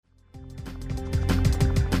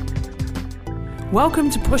Welcome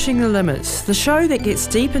to Pushing the Limits, the show that gets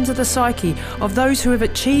deep into the psyche of those who have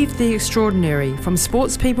achieved the extraordinary, from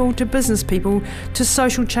sports people to business people to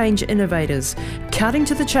social change innovators, cutting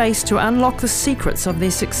to the chase to unlock the secrets of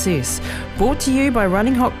their success. Brought to you by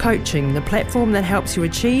Running Hot Coaching, the platform that helps you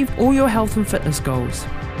achieve all your health and fitness goals.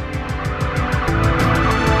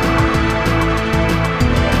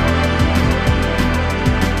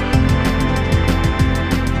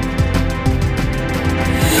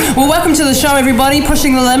 Well, welcome to the show, everybody,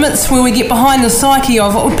 Pushing the Limits, where we get behind the psyche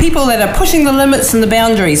of people that are pushing the limits and the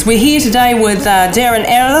boundaries. We're here today with Darren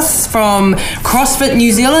Ellis from CrossFit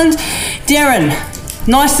New Zealand. Darren,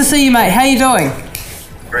 nice to see you, mate. How are you doing?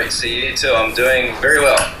 Great to see you too. I'm doing very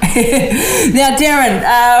well. Now, Darren,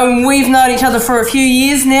 we've known each other for a few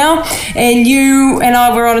years now, and you and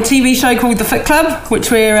I were on a TV show called The Fit Club,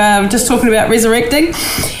 which we're just talking about resurrecting.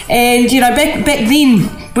 And, you know, back then,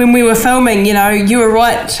 when we were filming, you know, you were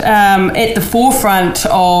right at the forefront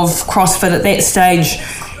of CrossFit at that stage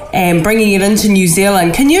and bringing it into New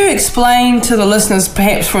Zealand. Can you explain to the listeners,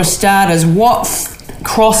 perhaps for starters, what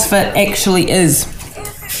CrossFit actually is?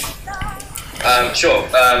 Sure.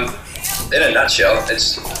 In a nutshell,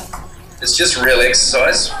 it's just real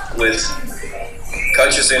exercise with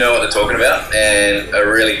coaches who know what they're talking about and a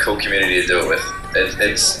really cool community to do it with.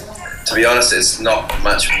 It's to be honest, it's not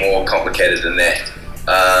much more complicated than that.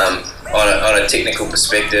 On a technical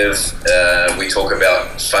perspective, we talk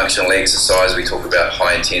about functional exercise, we talk about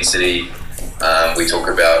high intensity, we talk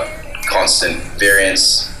about constant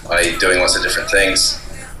variance, i.e. doing lots of different things.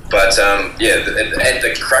 But at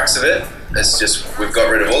the crux of it, it's just we've got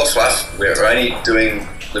rid of all the fluff. We're only doing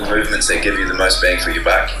the movements that give you the most bang for your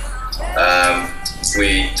buck.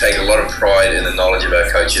 We take a lot of pride in the knowledge of our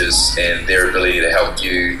coaches and their ability to help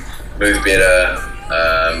you move better,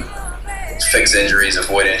 fix injuries,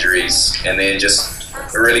 avoid injuries, and then just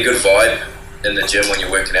a really good vibe in the gym when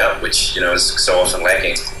you're working out, which, you know, is so often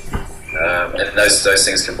lacking. And those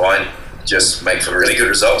things combined just make for really good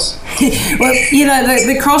results. Well, you know,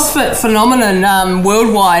 the CrossFit phenomenon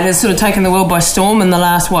worldwide has sort of taken the world by storm in the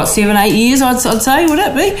last, 7-8 years, I'd say, would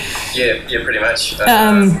it be? Yeah, pretty much.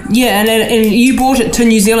 And you brought it to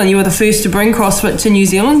New Zealand. You were the first to bring CrossFit to New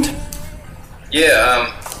Zealand? Yeah,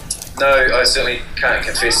 no, I certainly can't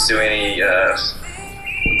confess to any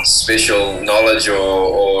special knowledge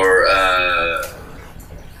or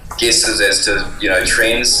guesses as to, you know,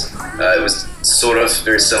 trends. It was sort of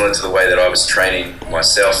very similar to the way that I was training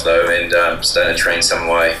myself, though, and starting to train some of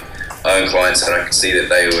my own clients, and I could see that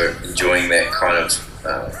they were enjoying that kind of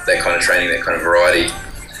training, that kind of variety.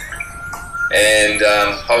 And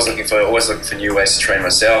I was always looking for new ways to train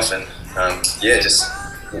myself, and just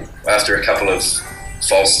after a couple of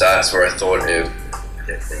false starts where I thought it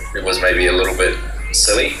was maybe a little bit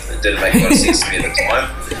silly. It didn't make a lot of sense to me at the time.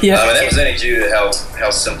 Yeah. And that was only due to how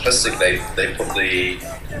simplistic they put the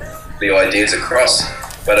ideas across.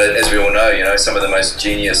 But as we all know, you know, some of the most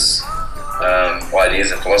genius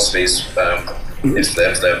ideas and philosophies, if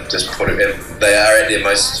they've just put it, they are at their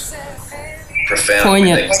most profound when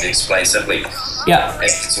they can be explained simply. Yeah. And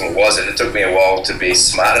that's what it was. And it took me a while to be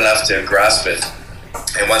smart enough to grasp it.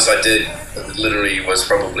 And once I did, it literally was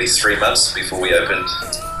probably 3 months before we opened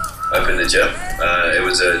the gym. It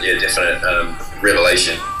was a definite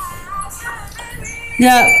revelation.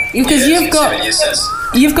 Yeah, because you've got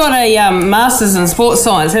a master's in sports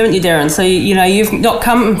science, haven't you, Darren? So you know you've not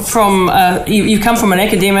come from you've come from an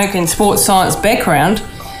academic and sports science background,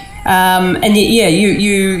 and yet,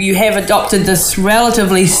 you have adopted this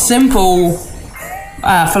relatively simple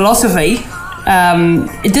philosophy.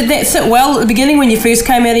 Did that sit well at the beginning when you first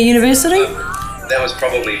came out of university? That was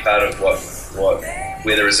probably part of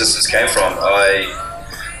where the resistance came from.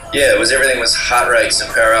 Everything was heart rates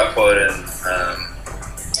and power output and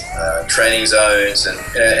training zones, and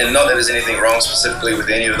not that there's anything wrong specifically with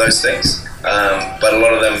any of those things, but a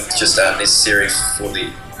lot of them just aren't necessary for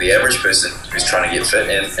the average person who's trying to get fit,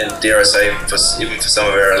 and dare I say, even for some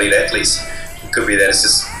of our elite athletes, it could be that it's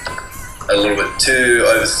just a little bit too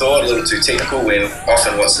overthought, a little too technical, when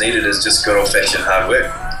often what's needed is just good old-fashioned hard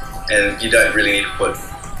work. And you don't really need to put,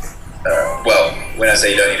 when I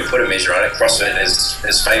say you don't need to put a measure on it, CrossFit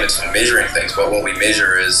is famous for measuring things, but what we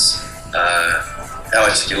measure is how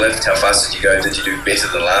much did you lift, how fast did you go, did you do better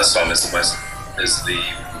than last time is the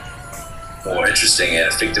more interesting and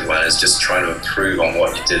effective one, is just trying to improve on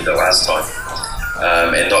what you did the last time,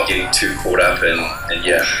 and not getting too caught up in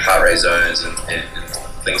heart rate zones and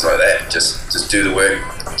things like that. Just do the work,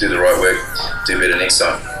 do the right work, do better next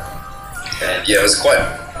time. And it was quite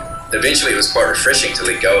refreshing to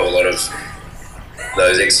let go of a lot of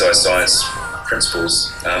those exercise science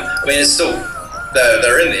principles. It's still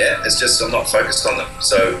they're in there. It's just I'm not focused on them.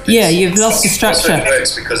 So yeah, you've lost the structure. It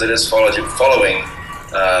works because it is following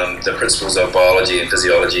the principles of biology and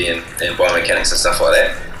physiology and biomechanics and stuff like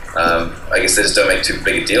that. I guess they just don't make too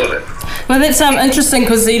big a deal of it. Well, that's interesting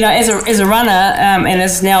because as a runner and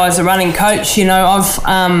as a running coach,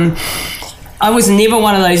 I was never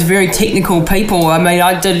one of those very technical people. I mean,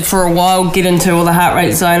 I did for a while get into all the heart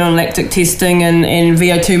rate zone and lactic testing and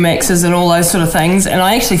VO2 maxes and all those sort of things, and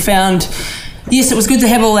I actually found, yes, it was good to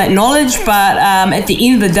have all that knowledge, but at the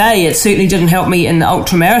end of the day, it certainly didn't help me in the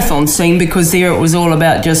ultramarathon scene, because there it was all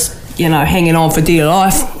about just hanging on for dear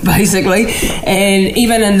life, basically. And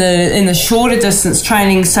even in the shorter distance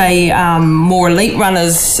training, say more elite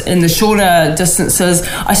runners in the shorter distances,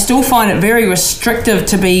 I still find it very restrictive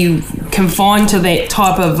to be confined to that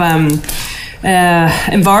type of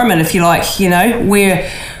environment, if you like, where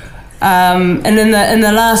and in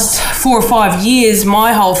the last 4 or 5 years,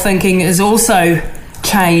 my whole thinking has also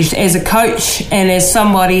changed as a coach and as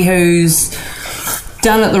somebody who's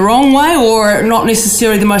done it the wrong way or not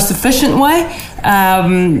necessarily the most efficient way.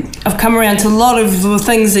 I've come around to a lot of the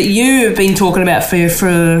things that you have been talking about for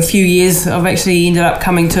a few years. I've actually ended up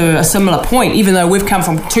coming to a similar point, even though we've come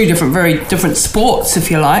from two very different sports, if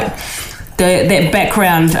you like. That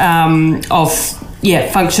background of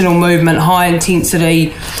functional movement, high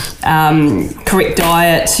intensity, correct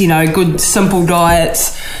diets, good simple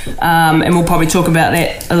diets, and we'll probably talk about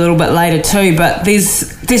that a little bit later too. But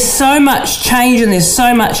there's so much change and there's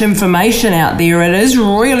so much information out there. It is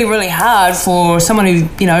really, really hard for someone who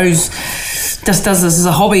who's just does this as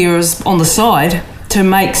a hobby or is on the side to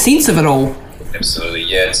make sense of it all. Absolutely,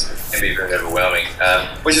 yeah, it can be very overwhelming,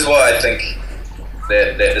 which is why I think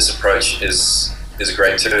that this approach is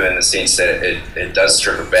great too, in the sense that it does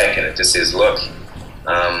strip it back and it just says, look,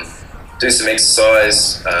 do some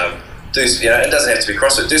exercise, it doesn't have to be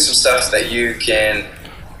CrossFit, do some stuff that you can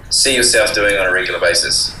see yourself doing on a regular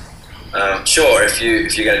basis. Sure, if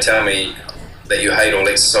you're going to tell me that you hate all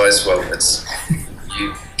exercise, well,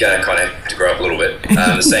 you're going to kind of have to grow up a little bit.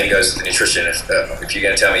 The same goes with the nutrition. If you're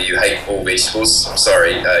going to tell me you hate all vegetables, I'm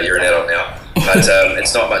sorry, you're an adult now. But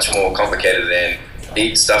it's not much more complicated than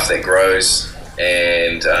eat stuff that grows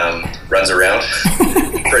and runs around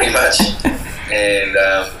pretty much, and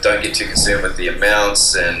don't get too concerned with the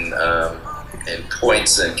amounts and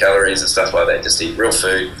points and calories and stuff like that. Just eat real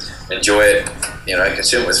food, enjoy it,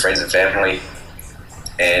 consume it with friends and family,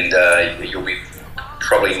 and you'll be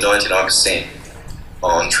probably 99%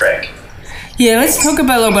 on track. Yeah, let's talk a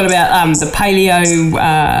little bit about the paleo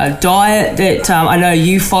diet that I know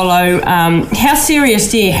you follow. How serious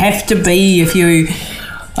do you have to be if you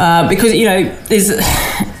because there's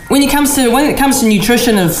when it comes to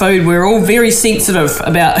nutrition and food, we're all very sensitive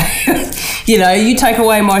about you take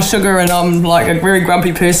away my sugar and I'm like a very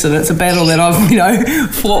grumpy person. It's a battle that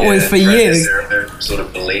I've fought with for years. There are sort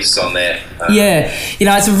of beliefs on that.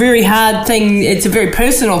 It's a very hard thing. It's a very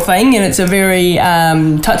personal thing, and it's a very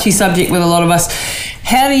touchy subject with a lot of us.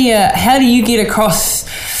 How do you get across?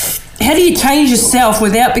 How do you change yourself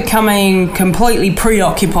without becoming completely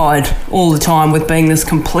preoccupied all the time with being this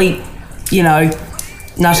complete,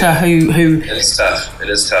 nutter who... It is tough.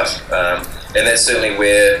 And that's certainly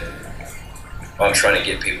where I'm trying to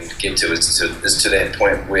get people to get to, is to that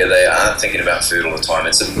point where they aren't thinking about food all the time.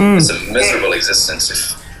 It's a miserable existence.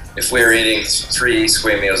 If we're eating 3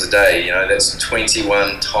 square meals a day, that's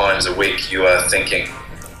 21 times a week you are thinking,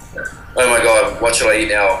 oh my God, what should I eat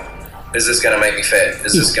now? Is this going to make me fat?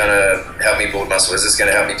 Is this going to help me build muscle? Is this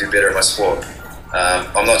going to help me do better at my sport?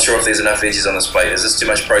 I'm not sure if there's enough veggies on this plate. Is this too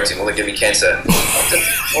much protein? Will it give me cancer?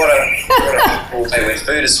 What a cool day when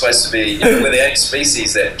food is supposed to be, we're the only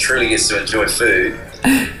species that truly gets to enjoy food.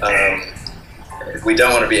 We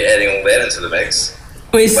don't want to be adding all that into the mix.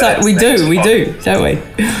 We do, don't we?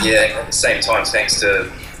 Yeah, at the same time, thanks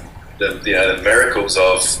to the miracles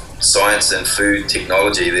of science and food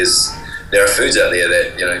technology, there are foods out there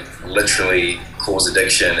that literally cause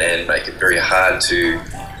addiction and make it very hard to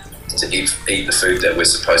eat the food that we're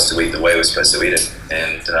supposed to eat the way we're supposed to eat it,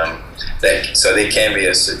 and so there can be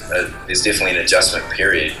there's definitely an adjustment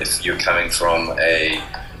period if you're coming from a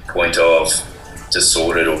point of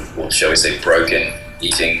disordered or shall we say broken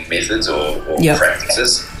eating methods or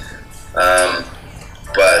practices.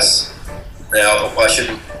 But now I should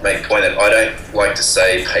make a point that I don't like to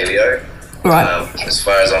say paleo. Right. As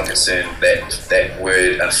far as I'm concerned, that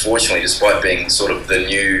word, unfortunately, despite being sort of the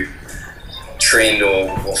new trend or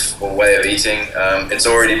way of eating, it's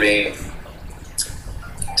already been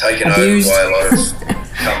taken abused. over by a lot of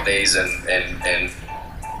companies, and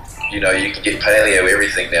you can get paleo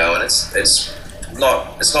everything now, and it's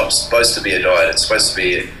not supposed to be a diet. It's supposed to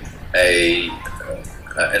be a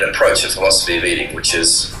an approach, a philosophy of eating, which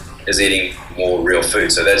is eating more real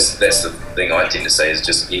food. So that's the thing I tend to say, is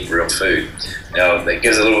just eat real food. Now, that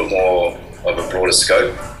gives a little bit more of a broader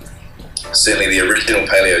scope. Certainly the original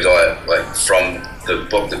paleo diet, like from the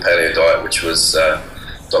book The Paleo Diet, which was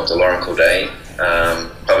Dr. Lauren Cordain,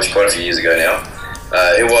 published quite a few years ago now,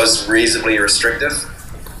 it was reasonably restrictive.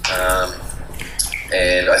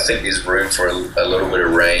 And I think there's room for a little bit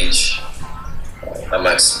of range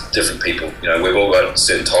amongst different people. You know, we've all got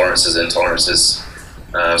certain tolerances and intolerances.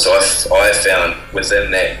 So I've found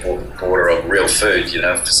within that border of real food, you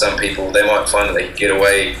know, for some people, they might find that they can get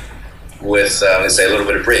away with, let's say, a little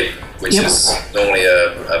bit of bread, which is normally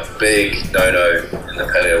a big no-no in the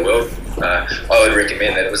paleo world. I would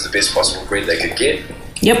recommend that it was the best possible bread they could get.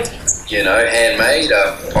 Yep. You know, handmade,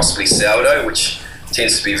 possibly sourdough, which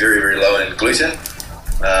tends to be very, very low in gluten.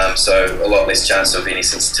 So a lot less chance of any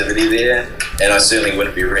sensitivity there. And I certainly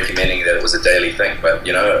wouldn't be recommending that it was a daily thing, but,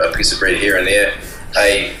 you know, a piece of bread here and there,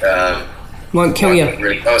 won't kill you.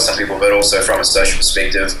 Really kill some people, but also from a social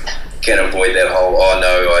perspective, can avoid that whole, oh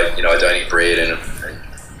no, I don't eat bread, and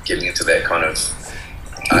getting into that kind of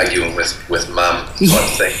arguing with mum type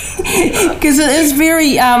thing. Because it is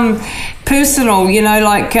very personal, you know,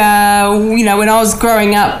 like, you know, when I was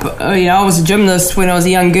growing up, you know, I was a gymnast when I was a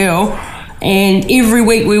young girl, and every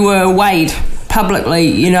week we were weighed publicly,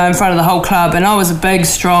 you know, in front of the whole club, and I was a big,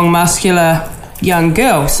 strong, muscular young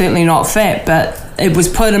girl, certainly not fat, but it was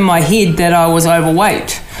put in my head that I was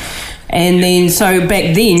overweight. And then, so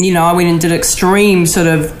back then, you know, I went and did extreme sort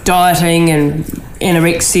of dieting and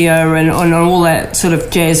anorexia and all that sort of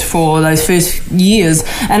jazz for those first years.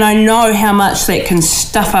 And I know how much that can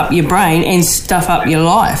stuff up your brain and stuff up your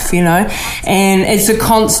life, you know. And it's a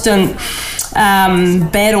constant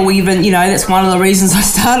battle, even, you know, that's one of the reasons I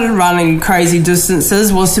started running crazy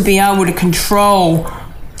distances, was to be able to control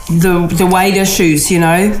the weight issues, you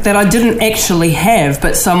know, that I didn't actually have,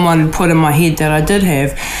 but someone put in my head that I did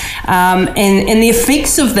have, and the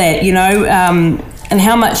effects of that, you know, and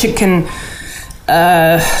how much it can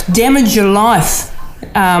damage your life,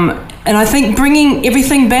 and I think bringing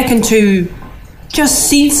everything back into just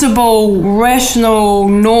sensible, rational,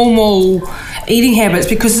 normal eating habits,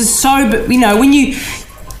 because it's so, you know, when you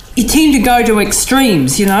tend to go to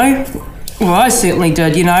extremes, you know, well, I certainly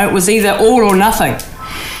did, you know, it was either all or nothing.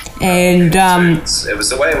 And it was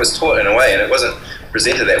the way it was taught in a way, and it wasn't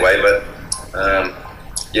presented that way. But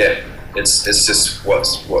it's just what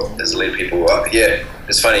has led people up. Yeah,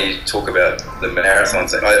 it's funny you talk about the marathon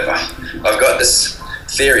thing. I've got this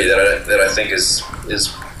theory that I think is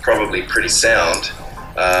probably pretty sound.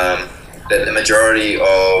 That the majority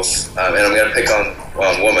of, and I'm going to pick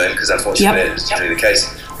on women, because unfortunately that is generally the case.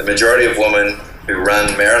 The majority of women who run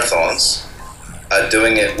marathons are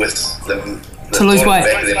doing it with to lose weight.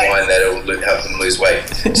 Back of their mind that it will help them lose weight.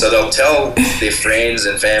 So they'll tell their friends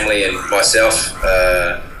and family and myself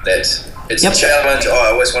that it's a challenge. Oh,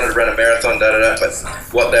 I always wanted to run a marathon, But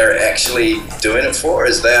what they're actually doing it for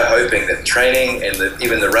is they're hoping that training and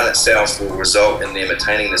even the run itself will result in them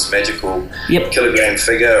attaining this magical kilogram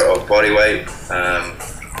figure of body weight.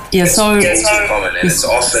 It's all too common, and it's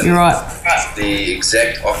often the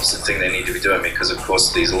exact opposite thing they need to be doing, because of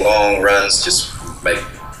course these long runs just make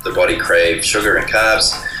the body crave sugar and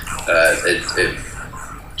carbs. It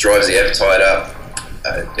drives the appetite up.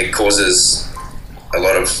 It causes a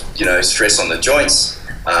lot of stress on the joints.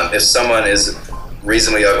 If someone is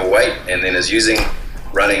reasonably overweight and then is using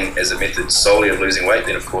running as a method solely of losing weight,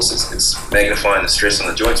 then of course it's magnifying the stress on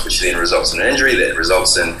the joints, which then results in an injury, that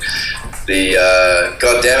results in the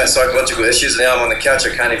goddamn psychological issues. Now I'm on the couch,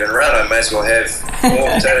 I can't even run, I may as well have more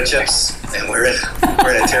potato chips, and we're in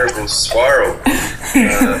a terrible spiral.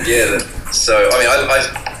 So I mean,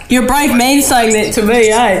 you're a brave man saying that to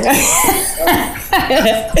me, eh?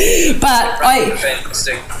 But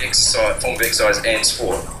fantastic form of exercise and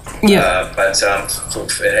sport. But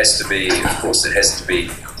it has to be, of course,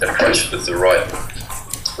 approached with the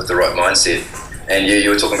right mindset. And you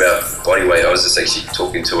were talking about body weight. I was just actually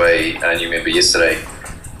talking to a new member yesterday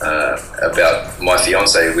about my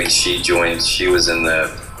fiance. When she joined, she was about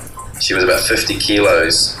 50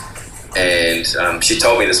 kilos, and she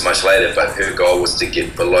told me this much later, but her goal was to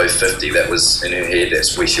get below 50. That was in her head,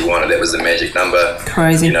 that's where she wanted. That was the magic number.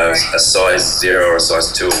 Crazy. A size 0 or a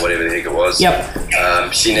size 2 or whatever the heck it was.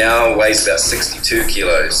 Yep. She now weighs about 62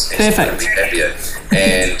 kilos. And perfect. She's going to be happier.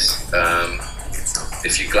 And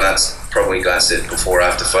if you glance at before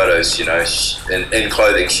after photos, in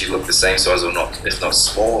clothing she looked the same size, or not, if not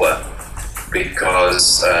smaller,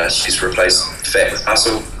 because she's replaced fat with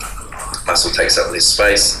muscle. Muscle takes up less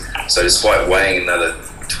space, so despite weighing another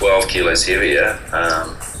 12 kilos heavier,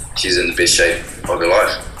 she's in the best shape of her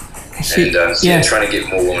life. Trying to get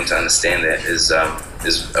more women to understand that is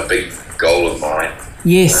a big goal of mine.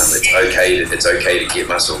 Yes, it's okay to get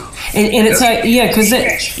muscle, and it's because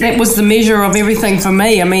that was the measure of everything for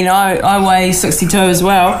me. I mean, I weigh 62 as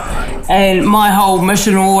well, and my whole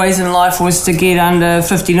mission always in life was to get under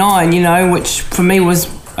 59. You know, which for me was,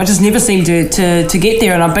 I just never seemed to get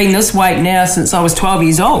there, and I've been this weight now since I was 12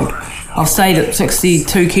 years old. I've stayed at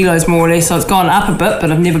 62 kilos more or less, so it's gone up a bit,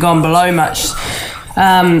 but I've never gone below much.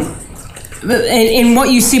 And what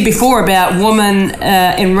you said before about women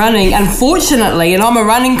in running, unfortunately, and I'm a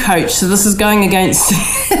running coach, so this is going against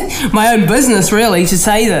my own business really to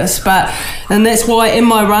say this, and that's why in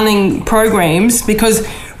my running programs, because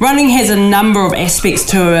running has a number of aspects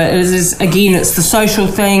to it. Again, it's the social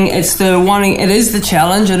thing, it's the wanting, it is the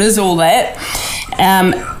challenge, it is all that.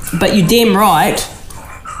 But you're damn right,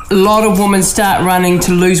 a lot of women start running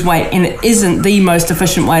to lose weight, and it isn't the most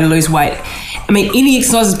efficient way to lose weight. I mean, any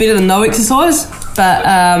exercise is better than no exercise, but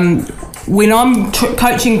when I'm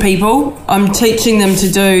coaching people, I'm teaching them to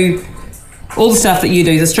do all the stuff that you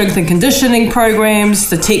do, the strength and conditioning programs,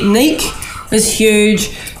 the technique is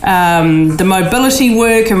huge, the mobility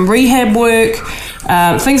work and rehab work,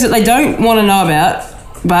 things that they don't want to know about,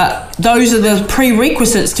 but those are the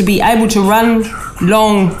prerequisites to be able to run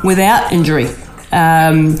long without injury.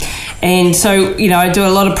 And so, you know, I do a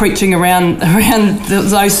lot of preaching around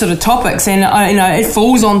those sort of topics, and it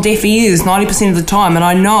falls on deaf ears 90% of the time. And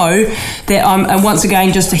I know that I'm once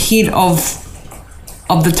again just ahead of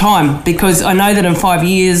the time, because I know that in 5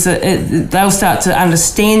 years they'll start to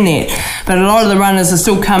understand that. But a lot of the runners are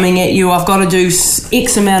still coming at you. I've got to do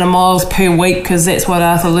X amount of miles per week because that's what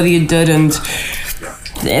Arthur Lydiard did, and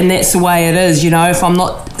that's the way it is. You know, if I'm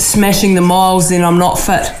not smashing the miles, then I'm not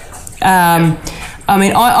fit. I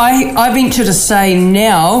mean, I venture to say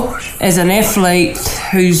now, as an athlete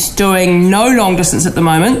who's doing no long distance at the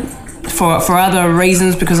moment, for other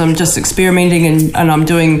reasons, because I'm just experimenting and I'm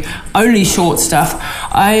doing only short stuff,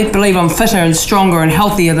 I believe I'm fitter and stronger and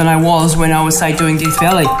healthier than I was when I was, say, doing Death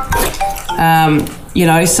Valley.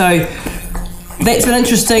 So that's an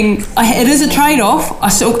interesting... it is a trade-off.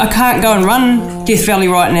 I can't go and run Death Valley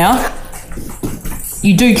right now.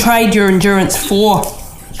 You do trade your endurance for...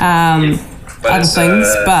 other things,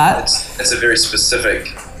 but it's a very specific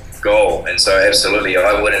goal, and so absolutely,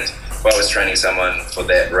 I wouldn't. If I was training someone for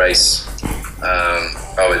that race,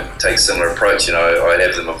 I would take a similar approach. You know, I'd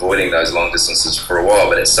have them avoiding those long distances for a while,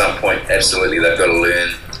 but at some point, absolutely, they've got to learn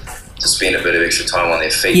to spend a bit of extra time on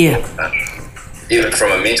their feet. Yeah. Even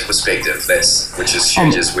from a mental perspective, which is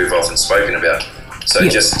huge, as we've often spoken about. So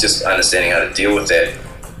just understanding how to deal with that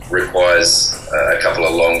requires a couple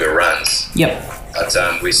of longer runs. Yep.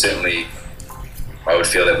 But we certainly, I would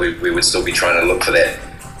feel that we would still be trying to look for that,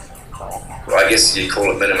 I guess you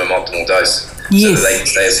call it minimum optimal dose. Yes. So that they can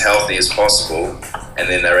stay as healthy as possible, and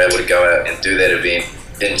then they're able to go out and do that event,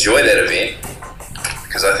 enjoy that event.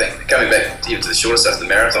 Because I think, coming back even to the shorter stuff, the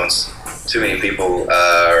marathons, too many people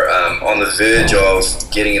are on the verge of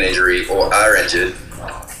getting an injury or are injured.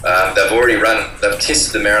 They've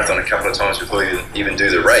tested the marathon a couple of times before you even do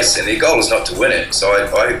the race, and their goal is not to win it. So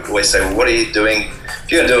I always say, well, what are you doing?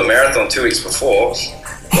 If you're going to do a marathon 2 weeks before,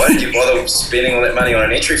 why did you bother spending all that money on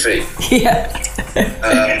an entry fee? Yeah.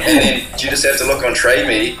 And then you just have to look on Trade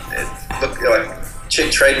Me,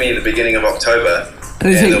 check Trade Me at the beginning of October,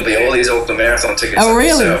 and there'll be all these ultra marathon tickets. Oh,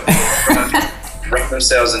 really? Run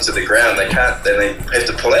themselves into the ground. They can't. Then they have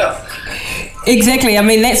to pull out. Exactly. I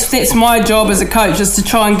mean, that's my job as a coach, is to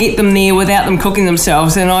try and get them there without them cooking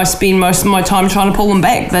themselves, and I spend most of my time trying to pull them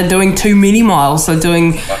back. They're doing too many miles. They're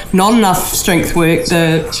doing not enough strength work.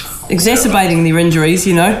 They're exacerbating their injuries,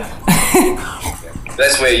 you know.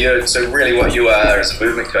 That's where so really what you are is a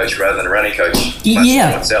movement coach rather than a running coach.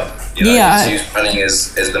 Yeah. Itself. You use running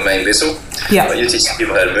as the main vessel. Yeah. But you're teaching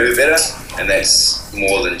people how to move better, and that's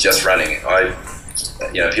more than just running.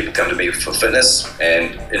 People come to me for fitness,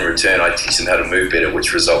 and in return I teach them how to move better,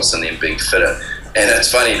 which results in them being fitter. And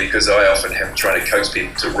it's funny because I often have trying to coax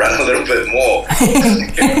people to run a little bit more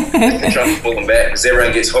and trying to pull them back, because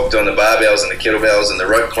everyone gets hooked on the barbells and the kettlebells and the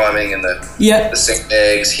rope climbing and the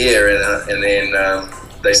sandbags here, and then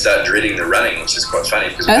they start dreading the running, which is quite funny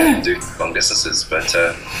because we don't do long distances. But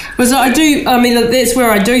that's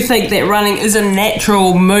where I do think that running is a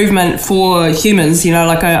natural movement for humans. You know,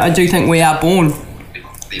 like I do think we are born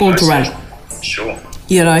to run. Sure.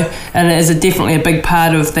 You know, and it is definitely a big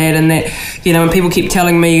part of that. And that, you know, when people keep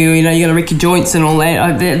telling me, you know, you're going to wreck your joints and all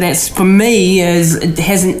that, that's for me it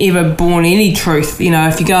hasn't ever borne any truth. You know,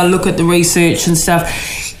 if you go and look at the research and stuff,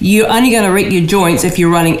 you're only going to wreck your joints if you're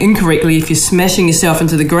running incorrectly, if you're smashing yourself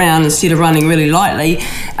into the ground instead of running really lightly,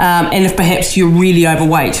 and if perhaps you're really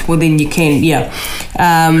overweight, well then you can,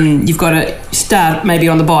 you've got to start maybe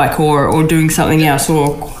on the bike or doing something else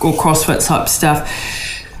or CrossFit type stuff.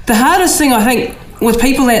 The hardest thing I think with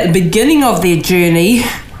people at the beginning of their journey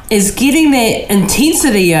is getting that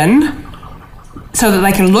intensity in so that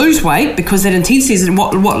they can lose weight, because that intensity is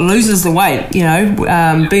what loses the weight,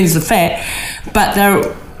 burns the fat, but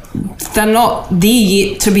they're not there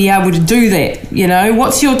yet to be able to do that.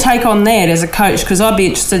 What's your take on that as a coach? Because I'd be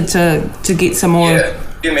interested to get some more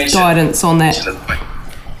guidance on that.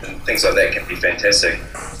 And things like that can be fantastic.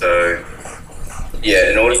 So,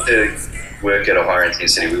 in order to work at a higher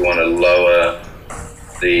intensity, we want to lower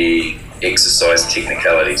the exercise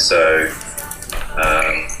technicality. So,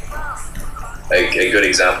 a good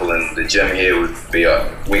example in the gym here would be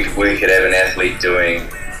we could have an athlete doing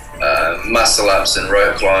muscle ups and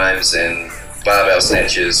rope climbs and barbell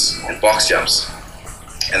snatches and box jumps,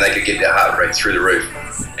 and they could get their heart rate through the roof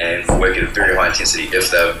and work at a very high intensity if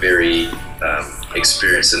they're very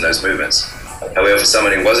experienced in those movements. However, for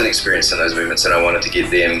someone who wasn't experienced in those movements and I wanted to get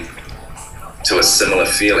them to a similar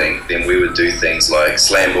feeling, then we would do things like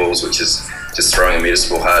slam balls, which is just throwing a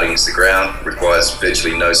metatarsal ball hard against the ground, requires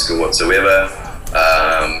virtually no skill whatsoever.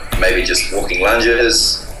 Maybe just walking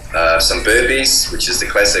lunges, some burpees, which is the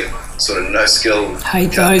classic sort of no skill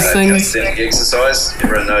calisthenic exercise.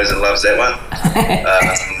 Everyone knows and loves that one.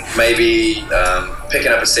 Maybe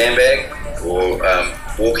picking up a sandbag or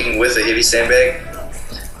walking with a heavy sandbag,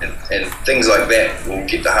 and things like that will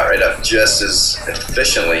get the heart rate up just as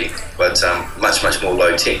efficiently, but much more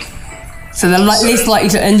low tech. So they're less likely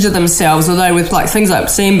to injure themselves, although with like things like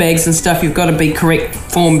sandbags and stuff, you've got to be correct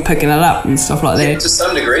form picking it up and stuff like that. To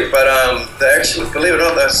some degree, but they're actually, believe it or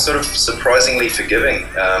not, they're sort of surprisingly forgiving.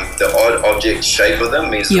 The odd object shape of them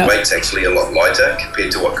means the weight's actually a lot lighter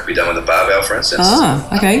compared to what could be done with a barbell, for instance.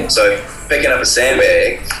 Ah, okay. So picking up a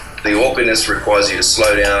sandbag, the awkwardness requires you to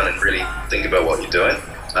slow down and really think about what you're doing.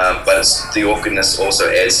 But the awkwardness also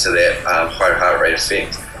adds to that higher heart rate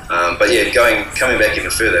effect. Coming back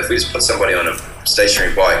even further, if we just put somebody on a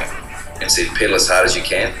stationary bike and said pedal as hard as you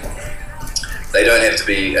can, they don't have to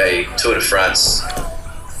be a Tour de France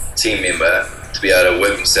team member to be able to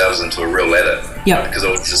work themselves into a real ladder, because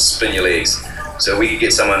it'll just spin your legs. So we could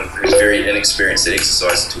get someone who's very inexperienced at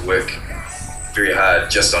exercise to work very hard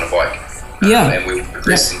just on a bike. And we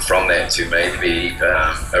progress them from that to maybe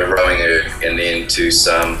a rowing erg, and then to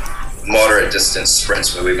some moderate distance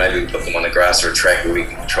sprints where we maybe put them on the grass or a track where we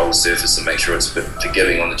can control the surface and make sure it's a bit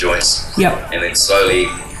forgiving on the joints. And then slowly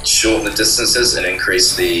shorten the distances and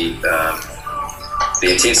increase the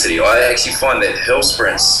intensity. I actually find that hill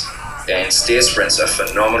sprints and stair sprints are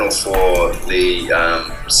phenomenal for the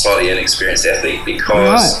slightly inexperienced athlete,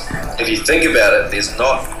 because if you think about it, there's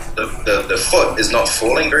not the foot is not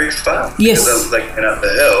falling very far. Because they're going up the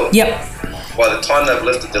hill. By the time they've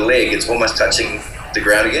lifted the leg, it's almost touching the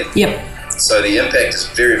ground again. So the impact is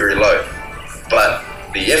very, very low, but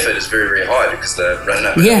the effort is very, very high because they're running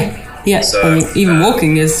up. So even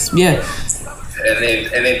walking is and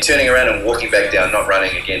then turning around and walking back down, not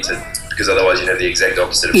running again, because otherwise you'd have the exact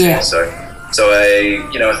opposite effect. So a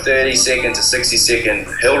 30-second to 60-second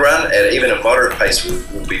hill run at even a moderate pace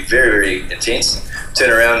will be very, very intense. Turn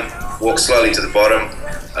around, walk slowly to the bottom,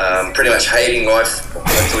 pretty much hating life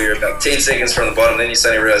until you're about 10 seconds from the bottom. Then you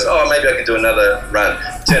suddenly realize, maybe I can do another run.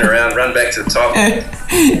 Turn around, run back to the top.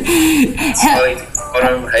 Slowly to the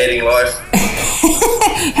bottom, hating life.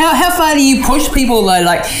 How far do you push people though?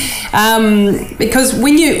 Like, because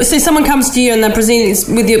when you say someone comes to you and they're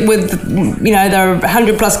presenting with they're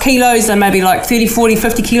 100 plus kilos, they may be like 30, 40,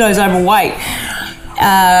 50 kilos overweight.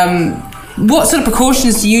 What sort of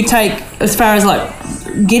precautions do you take as far as like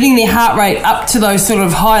getting their heart rate up to those sort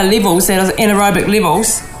of higher levels, those anaerobic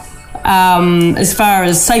levels, as far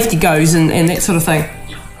as safety goes and that sort of thing?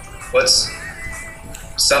 What's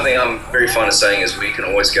something I'm very fond of saying is we can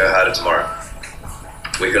always go harder tomorrow.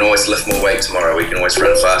 We can always lift more weight tomorrow. We can always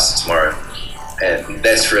run faster tomorrow. And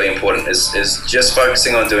that's really important, is just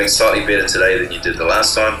focusing on doing slightly better today than you did the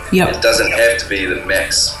last time. It doesn't have to be the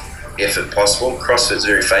max effort possible. CrossFit's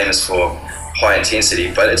very famous for high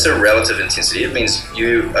intensity, but it's a relative intensity. It means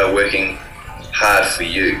you are working hard for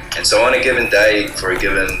you. And so on a given day, for a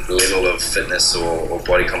given level of fitness or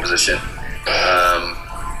body composition,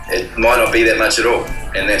 it might not be that much at all,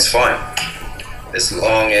 and that's fine. As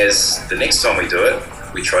long as the next time we do it,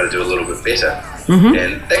 we try to do a little bit better.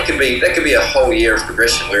 And that could be a whole year of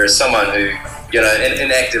progression, whereas someone who, an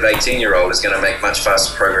inactive 18-year-old is going to make much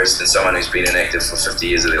faster progress than someone who's been inactive for 50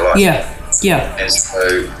 years of their life.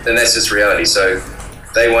 And that's just reality. So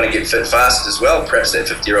they want to get fit fast as well. Perhaps that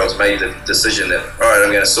 50-year-old's made the decision that, all right,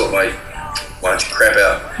 I'm going to sort my bunch of crap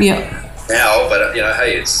out now, but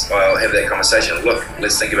hey, I'll have that conversation. Look,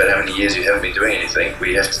 let's think about how many years you haven't been doing anything.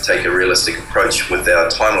 We have to take a realistic approach with our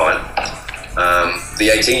timeline. The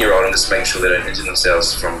 18-year-old, I'm just making sure they don't injure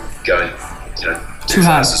themselves from going too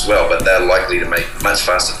fast as well, but they're likely to make much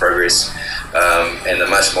faster progress, and they're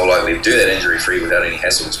much more likely to do that injury-free without any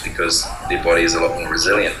hassles because their body is a lot more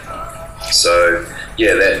resilient. So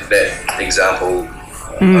yeah, that example,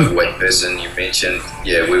 overweight person you mentioned,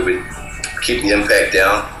 we would keep the impact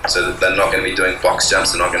down so that they're not going to be doing box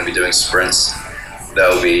jumps, they're not going to be doing sprints,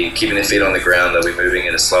 they'll be keeping their feet on the ground, they'll be moving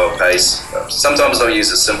at a slower pace. Sometimes I'll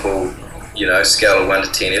use a simple scale of 1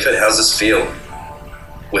 to 10 effort. How's this feel?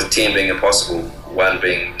 With 10 being impossible, 1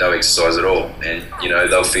 being no exercise at all. And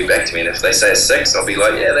they'll feed back to me, and if they say a 6, I'll be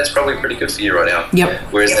like, yeah, that's probably pretty good for you right now.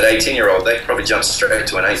 Whereas that 18-year-old, they probably jump straight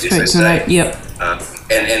to an 8 if they say.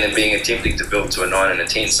 And then being attempting to build to a 9 and a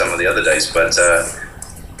 10 some of the other days. But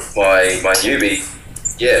my newbie,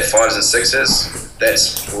 5s and 6s,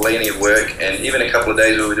 that's plenty of work. And even a couple of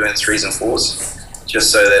days where we're doing 3s and 4s,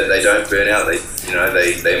 just so that they don't burn out.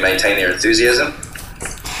 They maintain their enthusiasm,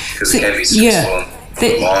 because it can be stressful on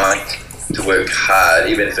the mind to work hard,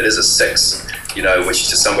 even if it is a 6, which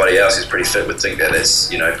to somebody else who's pretty fit would think that that's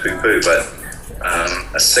poo-poo. But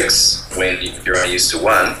a 6 when you're only used to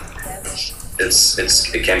 1,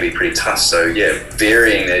 it can be pretty tough. So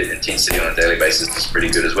varying the intensity on a daily basis is pretty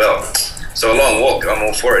good as well. So a long walk, I'm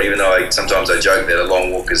all for it, even though sometimes I joke that a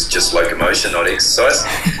long walk is just locomotion, not exercise.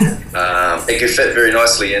 It could fit very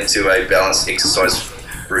nicely into a balanced exercise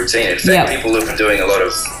routine. In fact, people who are doing a lot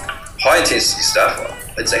of high intensity stuff,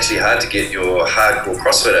 it's actually hard to get your hardcore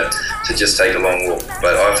CrossFitter to just take a long walk.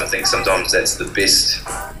 But I often think sometimes that's the best.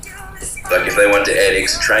 Like if they want to add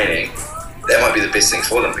extra training, that might be the best thing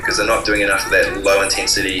for them, because they're not doing enough of that low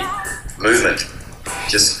intensity movement.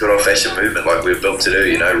 Just good old fashioned movement like we're built to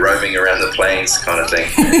do, roaming around the plains kind of thing.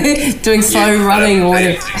 Doing slow running or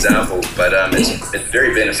whatever. Example, but it's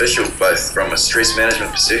very beneficial both from a stress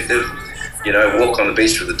management perspective. Walk on the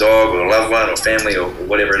beach with a dog or a loved one or family or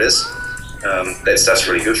whatever it is. That stuff's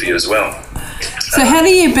really good for you as well. So how do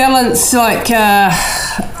you balance, as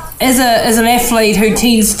an athlete who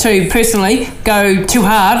tends to personally go too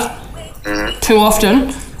hard, too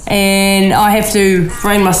often, and I have to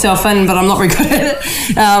rein myself in, but I'm not very good at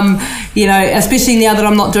it. Especially now that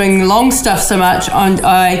I'm not doing long stuff so much,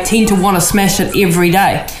 I tend to want to smash it every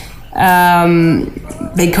day,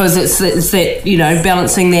 because it's that,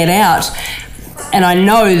 balancing that out. And I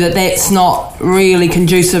know that that's not really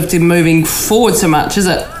conducive to moving forward so much, is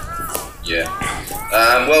it? Yeah.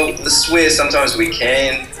 Well, this is where sometimes we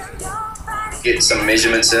can get some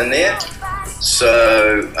measurements in there.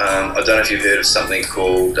 So I don't know if you've heard of something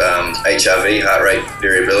called HRV, heart rate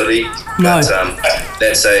variability. No. But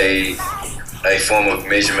that's a form of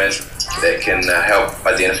measurement that can help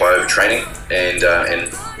identify overtraining and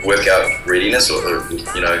workout readiness, or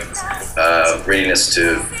readiness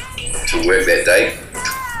to work that day.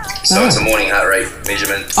 So it's a morning heart rate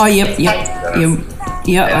measurement. Oh, yep.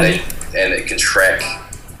 And it can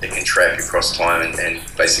track across time and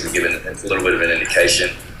basically give a little bit of an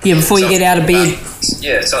indication. Yeah, before you get out of bed.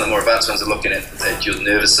 Some of the more advanced ones are looking at your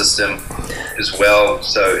nervous system as well.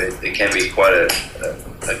 So it can be quite a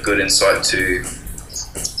good insight to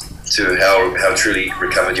how truly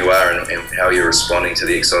recovered you are and how you're responding to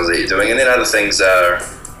the exercise that you're doing. And then other things are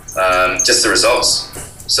just the results.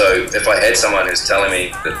 So if I had someone who's telling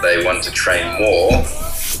me that they want to train more,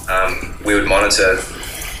 we would monitor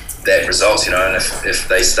that results, and if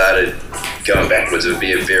they started going backwards, it would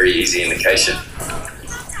be a very easy indication.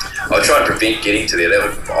 I'll try and prevent getting to there. That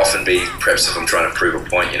would often be perhaps if I'm trying to prove a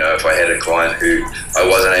point. If I had a client who I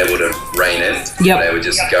wasn't able to rein in, they were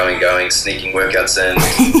just going, sneaking workouts in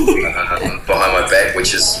behind my back,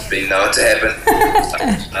 which has been known to happen.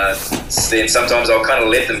 Then sometimes I'll kind of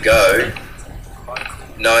let them go,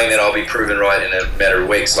 knowing that I'll be proven right in a matter of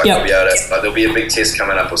weeks. I'll be able to, there'll be a big test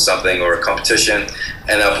coming up or something, or a competition,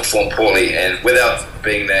 and they'll perform poorly. And without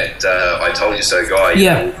being that I told you so guy,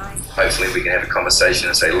 hopefully we can have a conversation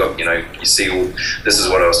and say, look, you see, this is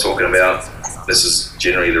what I was talking about. This is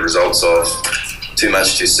generally the results of too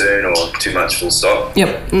much too soon or too much full stop.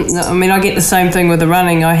 Yep. I mean, I get the same thing with the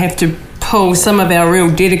running. I have to pull some of our real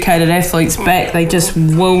dedicated athletes back. They just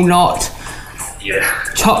will not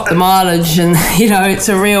chop the mileage, and it's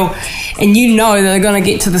a real, and that they're going to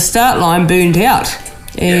get to the start line burned out,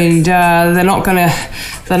 and they're not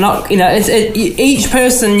each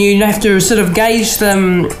person, you have to sort of gauge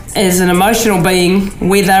them as an emotional being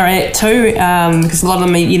where they're at too, because a lot of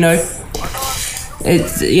them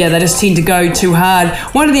they just tend to go too hard.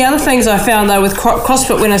 One of the other things I found though with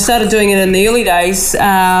CrossFit when I started doing it in the early days,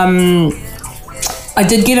 I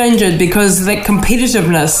did get injured because of that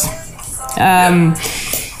competitiveness.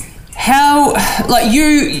 How, like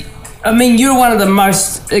you, I mean, you're one of the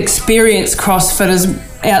most experienced CrossFitters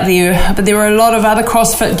out there, but there are a lot of other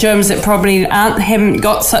CrossFit gyms that probably haven't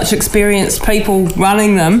got such experienced people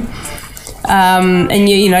running them. And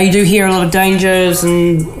you do hear a lot of dangers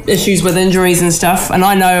and issues with injuries and stuff. And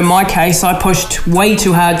I know in my case, I pushed way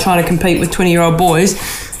too hard trying to compete with 20-year-old boys,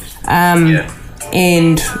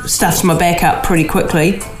 and stuffed my back up pretty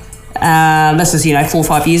quickly. This is 4 or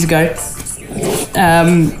 5 years ago.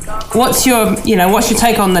 What's your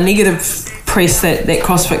take on the negative press that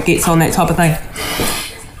CrossFit gets on that type of thing?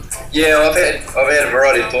 Yeah, I've had a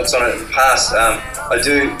variety of thoughts on it in the past. I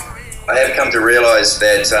have come to realise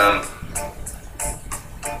that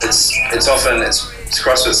it's often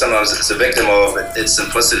CrossFit. Sometimes it's a victim of its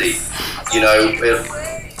simplicity.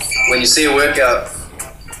 When you see a workout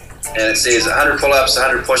and it says 100 pull-ups,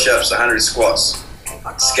 100 push-ups, 100 squats,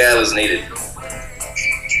 scale is needed.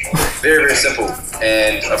 Very, very simple.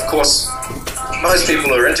 And of course, most people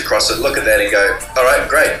who are into CrossFit look at that and go, all right,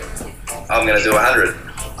 great, I'm going to do 100.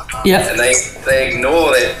 Yeah. And they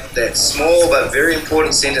ignore that small but very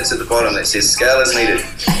important sentence at the bottom that says scale is needed.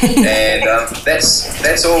 And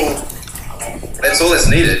that's all that's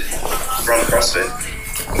needed from CrossFit.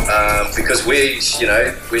 Because we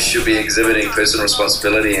should be exhibiting personal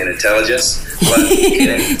responsibility and intelligence. But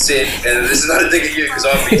and this is not a dig at you because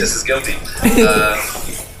I'd be just as guilty.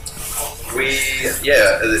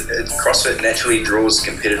 CrossFit naturally draws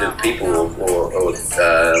competitive people or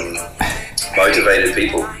motivated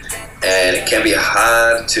people, and it can be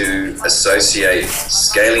hard to associate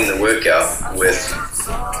scaling the workout with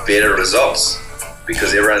better results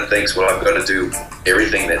because everyone thinks, well, I've got to do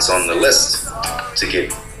everything that's on the list to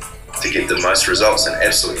get the most results, and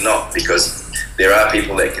absolutely not, because there are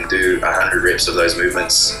people that can do 100 reps of those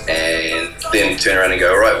movements and then turn around and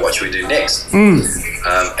go, all right, what should we do next? And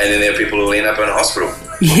then there are people who will end up in a hospital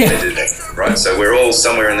when they do that, right? So we're all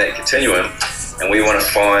somewhere in that continuum, and we want to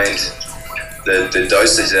find the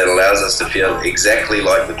dosage that allows us to feel exactly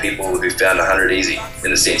like the people who found 100 easy,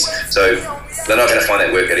 in a sense. So they're not going to find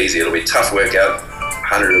that workout easy. It'll be a tough workout,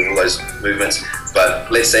 100 of all those movements,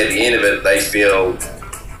 but let's say at the end of it, they feel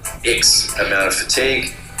X amount of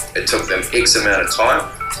fatigue. It took them X amount of time.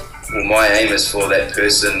 Well, my aim is for that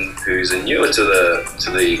person who's newer to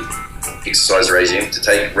the exercise regime to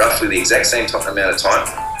take roughly the exact same amount of time,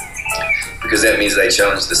 because that means they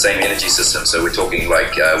challenge the same energy system. So we're talking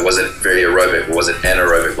like, was it very aerobic, or was it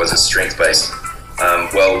anaerobic, was it strength-based?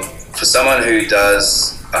 Well, for someone who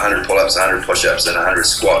does 100 pull-ups, 100 push-ups, and 100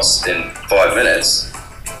 squats in 5 minutes,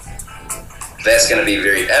 that's going to be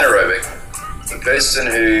very anaerobic. The person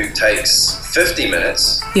who takes 50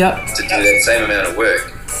 minutes to do that same amount of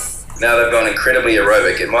work, now they've gone incredibly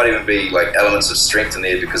aerobic. It might even be like elements of strength in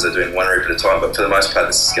there because they're doing one rep at a time, but for the most part,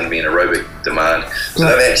 this is going to be an aerobic demand. So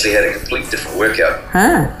they've actually had a complete different workout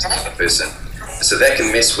to the person. So that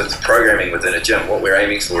can mess with the programming within a gym. What we're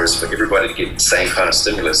aiming for is for everybody to get the same kind of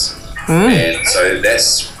stimulus. And so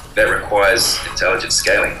that requires intelligent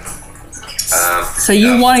scaling. So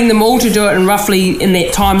you're wanting them all to do it in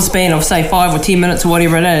that time span of, say, 5 or 10 minutes or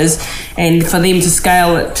whatever it is, and for them to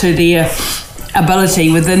scale it to their ability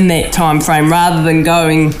within that time frame rather than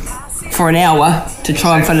going for an hour to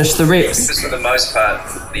try and finish the reps. Because for the most part,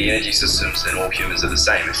 the energy systems in all humans are the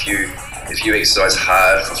same. If you exercise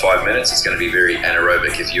hard for 5 minutes, it's going to be very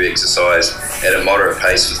anaerobic. If you exercise at a moderate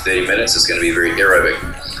pace for 30 minutes, it's going to be very aerobic.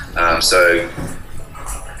 So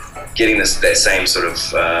getting that same sort of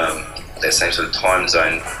time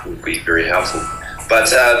zone will be very helpful. But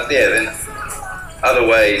then other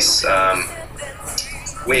ways,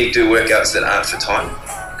 we do workouts that aren't for time,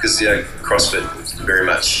 because CrossFit is very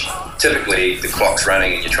much, typically the clock's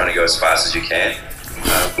running and you're trying to go as fast as you can.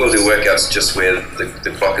 We'll do workouts just where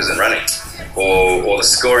the clock isn't running, or the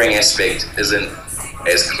scoring aspect isn't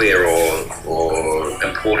as clear or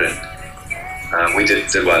important. We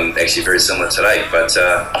did one actually very similar today, but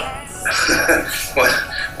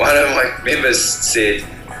one of my members said,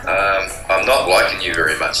 I'm not liking you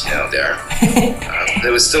very much now, Darren.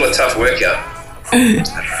 It was still a tough workout.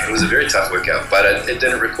 It was a very tough workout, but it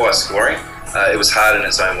didn't require scoring. It was hard in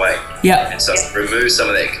its own way. Yeah. And so remove some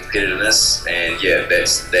of that competitiveness, and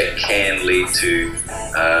that can lead to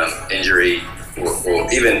injury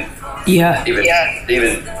or even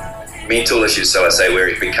mental issues. So I say, where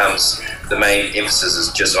it becomes the main emphasis is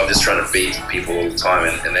just, I'm just trying to beat people all the time,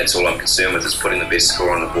 and that's all I'm concerned with, is putting the best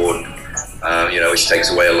score on the board. Which takes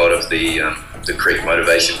away a lot of the the correct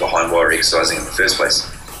motivation behind why we're exercising in the first place.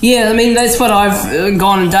 Yeah, I mean, that's what I've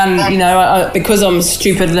gone and done, you know, because I'm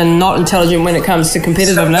stupid and not intelligent when it comes to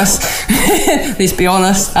competitiveness. Let's be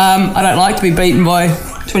honest. I don't like to be beaten by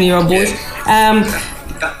 20-year-old boys. I've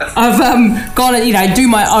gone and, you know, do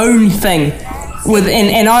my own thing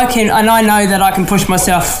and I know that I can push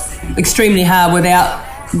myself extremely hard without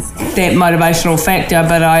that motivational factor,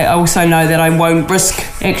 but I also know that I won't risk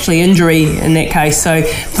actually injury in that case. So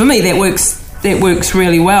for me, that works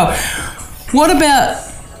really well. What about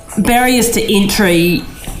barriers to entry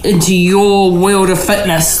into your world of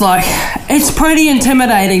fitness? Like, it's pretty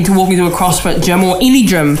intimidating to walk into a CrossFit gym, or any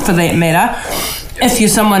gym for that matter, if you're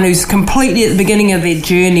someone who's completely at the beginning of their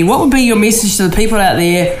journey. What would be your message to the people out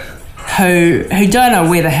there who don't know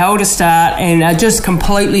where the hell to start and are just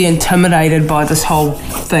completely intimidated by this whole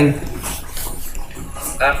thing?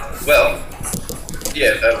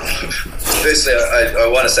 Firstly, I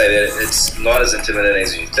want to say that it's not as intimidating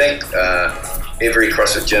as you think. Every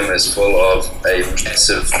CrossFit gym is full of a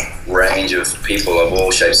massive range of people of all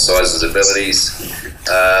shapes, sizes, abilities.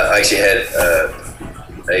 I actually had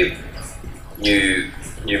a new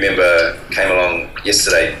member came along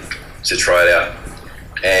yesterday to try it out,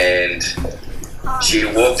 and she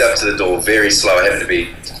walked up to the door very slow. I happened to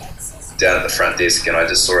be down at the front desk, and I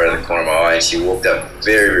just saw her out of the corner of my eye, and she walked up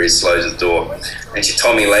very, very slow to the door, and she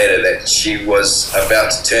told me later that she was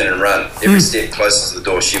about to turn and run. Every step closer to the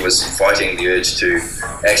door, she was fighting the urge to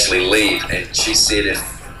actually leave, and she said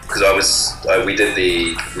we did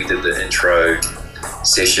the intro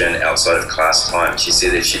session outside of class time. She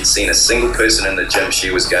said if she'd seen a single person in the gym,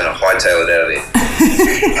 she was going to hightail it out of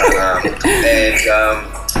there.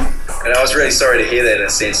 And I was really sorry to hear that in a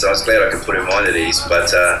sense. I was glad I could put her mind at ease,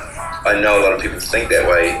 but I know a lot of people think that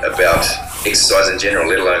way about exercise in general,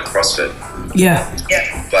 let alone CrossFit. Yeah.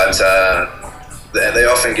 But they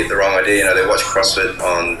often get the wrong idea. You know, they watch CrossFit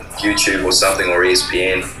on YouTube or something, or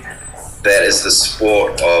ESPN. That is the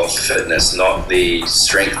sport of fitness, not the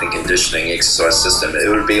strength and conditioning exercise system. It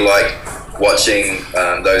would be like watching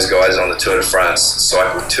those guys on the Tour de France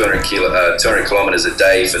cycle 200 kilometers a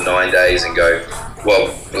day for 9 days and go, well,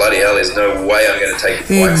 bloody hell, there's no way I'm going to take a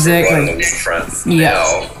bike for a ride on the waterfront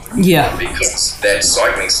now. Yeah. Because that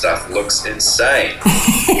cycling stuff looks insane.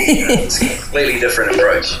 It's a completely different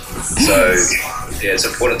approach. So, yeah, it's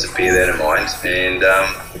important to bear that in mind.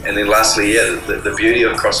 And then lastly, the beauty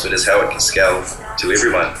of CrossFit is how it can scale to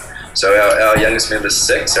everyone. So our youngest member is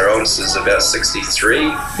 6, our oldest is about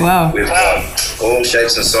 63. Wow. We've got all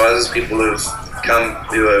shapes and sizes, people who've come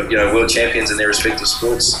who are, you know, world champions in their respective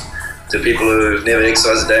sports, to people who've never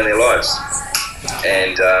exercised a day in their lives.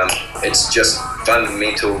 And it's just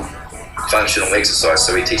fundamental functional exercise.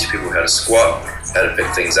 So we teach people how to squat, how to pick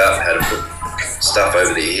things up, how to put stuff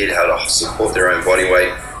over their head, how to support their own body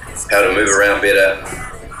weight, how to move around better,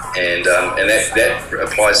 and that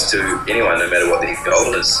applies to anyone, no matter what their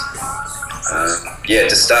goal is.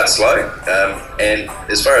 To start slow. And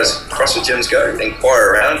as far as CrossFit gyms go,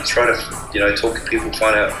 inquire around, try to talk to people,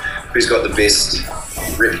 find out who's got the best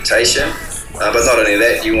reputation. But not only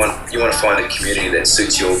that, you want to find a community that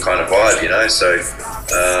suits your kind of vibe, you know. So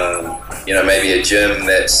maybe a gym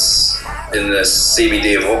that's in the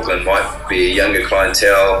CBD of Auckland might be a younger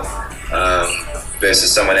clientele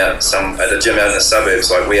versus someone at a gym out in the suburbs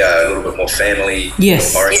like we are, a little bit more family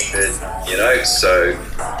oriented, you know. So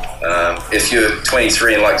if you're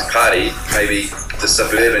 23 and like to party, maybe the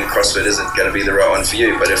suburban CrossFit isn't going to be the right one for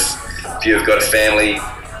you. But if you've got a family,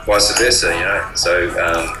 vice versa, you know. So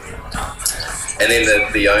and then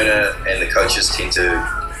the owner and the coaches tend to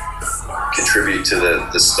contribute to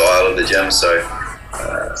the style of the gym. So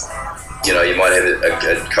you might have a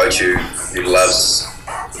coach who loves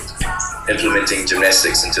implementing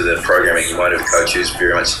gymnastics into the programming. You might have a coach who's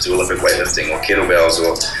very much into Olympic weightlifting or kettlebells,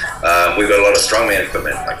 or we've got a lot of strongman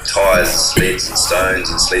equipment like tires, sleds and stones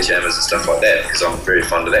and sledgehammers and stuff like that, because I'm very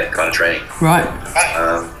fond of that kind of training. Right.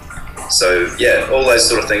 So yeah, all those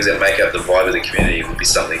sort of things that make up the vibe of the community would be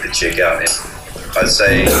something to check out. And I'd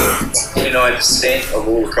say 29% of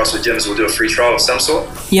all the CrossFit gyms will do a free trial of some sort.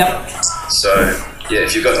 Yep. So yeah,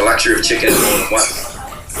 if you've got the luxury of checking it more than once,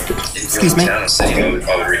 if you're in town or city, I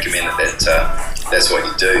would recommend that's what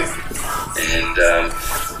you do, and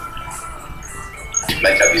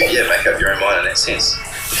make up your own mind in that sense.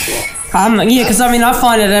 Sure. Because I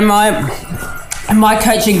find it in my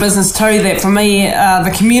coaching business too that for me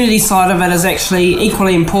the community side of it is actually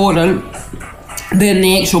equally important than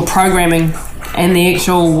the actual programming and the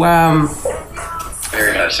actual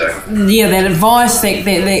very much so. Yeah, that advice,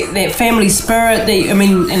 that family spirit.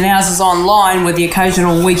 And ours is online with the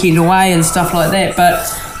occasional weekend away and stuff like that. But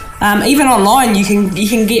even online, you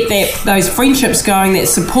can get those friendships going, that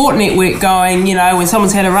support network going. You know, when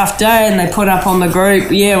someone's had a rough day and they put up on the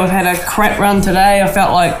group, yeah, we've had a crap run today. I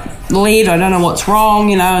felt like lead. I don't know what's wrong.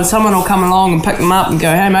 You know, and someone will come along and pick them up and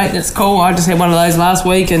go, hey mate, that's cool. I just had one of those last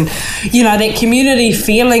week. And you know, that community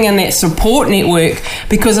feeling and that support network,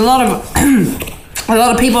 because a lot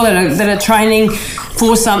of people that are training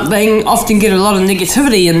for something often get a lot of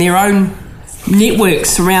negativity in their own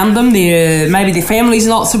networks around them. Maybe their family's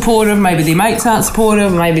not supportive, maybe their mates aren't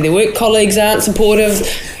supportive, maybe their work colleagues aren't supportive.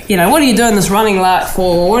 You know, what are you doing this running lark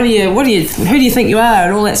for? Who do you think you are,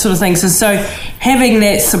 and all that sort of thing. So having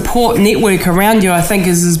that support network around you, I think,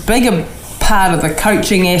 is as big a part of the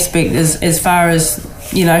coaching aspect as far as,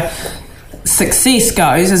 you know, success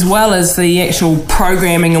goes, as well as the actual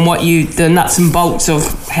programming and the nuts and bolts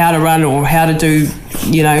of how to run or how to do,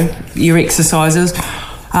 you know, your exercises.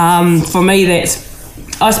 For me,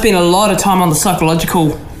 I spend a lot of time on the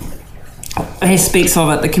psychological aspects of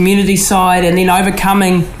it, the community side, and then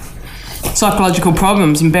overcoming psychological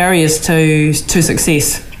problems and barriers to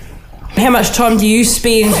success. How much time do you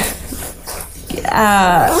spend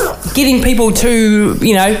getting people to,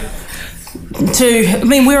 you know,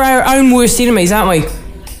 we're our own worst enemies, aren't we?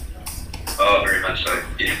 Oh, very much so.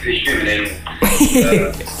 Yeah, we're human animals.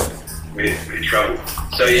 We're in trouble.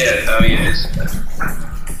 So yeah, I mean,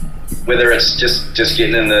 whether it's just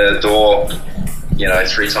getting in the door, you know,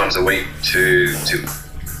 3 times a week to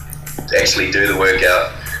actually do the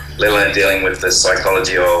workout, let alone dealing with the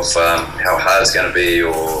psychology of how hard it's going to be,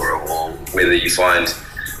 or whether you find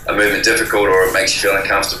a movement difficult or it makes you feel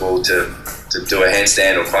uncomfortable to do a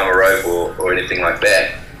handstand or climb a rope or anything like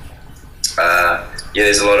that. Yeah,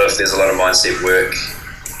 there's a lot of mindset work,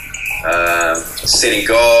 setting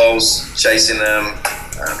goals, chasing them.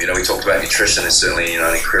 You know, we talked about nutrition. There's certainly, you know,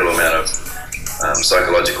 an incredible amount of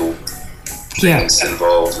psychological things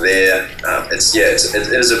involved there. It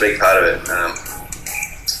is a big part of it.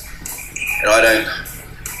 And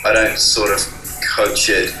I don't sort of coach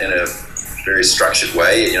it in a very structured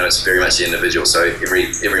way. You know, it's very much individual. So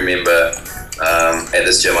every member at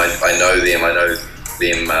this gym, I know them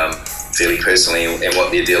fairly personally, and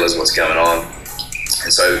what their deal is, what's going on.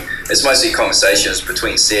 And so it's mostly conversations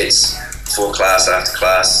between sets, before class, after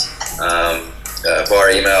class,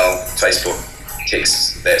 via email, Facebook,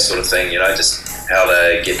 kicks, that sort of thing. You know, just how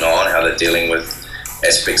they're getting on, how they're dealing with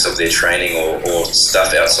aspects of their training or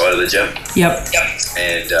stuff outside of the gym. Yep.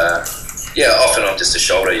 And often I'm just a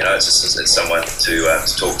shoulder. You know, it's someone to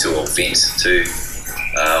talk to or vent to,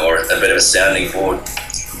 or a bit of a sounding board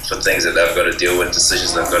for things that they've got to deal with,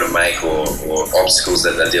 decisions they've got to make, or obstacles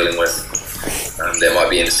that they're dealing with that might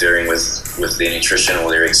be interfering with their nutrition or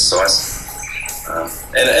their exercise.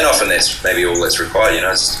 And often that's maybe all that's required, you know,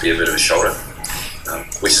 just to be a bit of a shoulder,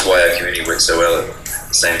 which is why our community works so well. At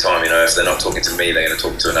the same time, you know, if they're not talking to me, they're going to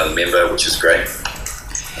talk to another member, which is great,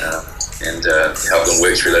 and help them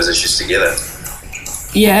work through those issues together.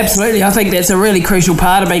 Yeah, absolutely. I think that's a really crucial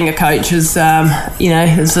part of being a coach is, you know,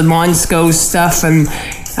 it's the mind skills stuff, and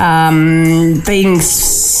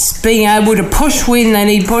being able to push when they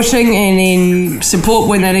need pushing, and then support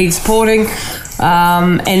when they need supporting,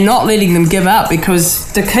 and not letting them give up,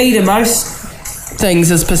 because the key to most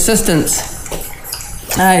things is persistence.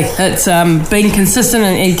 Hey, it's being consistent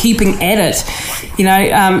and keeping at it. You know,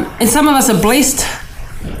 and some of us are blessed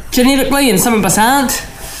genetically and some of us aren't.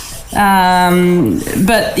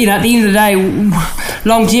 But you know, at the end of the day,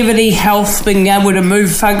 longevity, health, being able to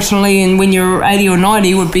move functionally, and when you're 80 or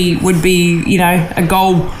 90 would be you know, a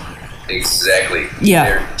goal. Exactly.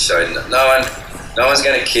 Yeah. So no one's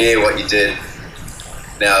going to care what you did.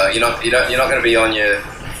 Now you're not going to be on your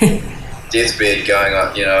deathbed going,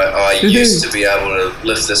 you know, I used to be able to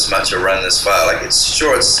lift this much or run this far. Like it's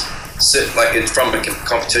from a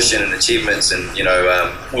competition and achievements and, you know,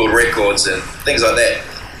 world records and things like that.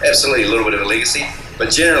 Absolutely a little bit of a legacy, but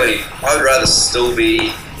generally I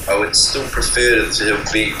would still prefer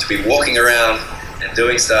to be walking around and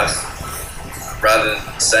doing stuff rather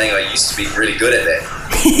than saying I used to be really good at that.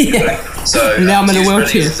 Yeah. So now I'm in a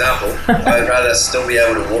wheelchair. Example, I'd rather still be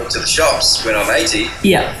able to walk to the shops when I'm 80,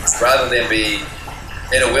 rather than be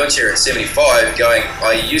in a wheelchair at 75 going,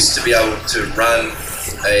 I used to be able to run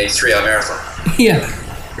a 3-hour marathon. Yeah.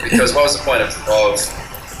 Because what was the point of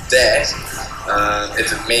that?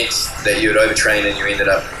 If it meant that you had overtrained and you ended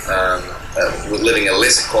up living a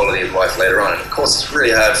lesser quality of life later on. And of course, it's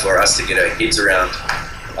really hard for us to get our heads around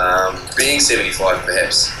being 75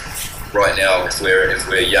 perhaps right now if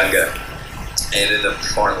we're younger and in the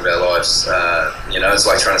prime of our lives. You know, it's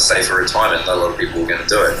like trying to save for retirement. Not a lot of people are going to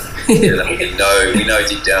do it. We know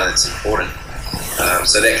deep down it's important.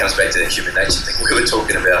 So that comes back to that human nature thing we were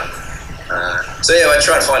talking about. So yeah, I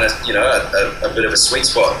try and find a bit of a sweet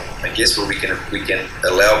spot, I guess, where we can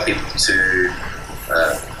allow people to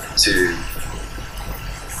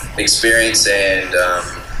experience and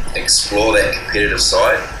explore that competitive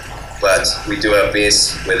side. But we do our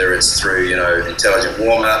best, whether it's through intelligent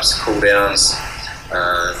warm-ups, cool-downs,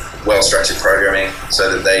 well-structured programming, so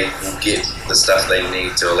that they will get the stuff they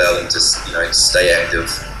need to allow them to stay active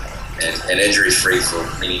and injury-free for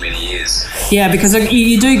many, many years. Yeah, because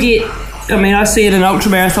you do get, I see it in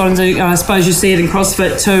ultramarathons, and I suppose you see it in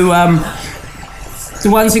CrossFit too. The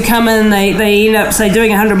ones who come in, they end up, say,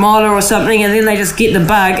 doing a 100-miler or something, and then they just get the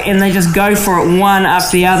bug and they just go for it one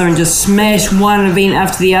after the other and just smash one event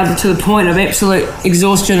after the other to the point of absolute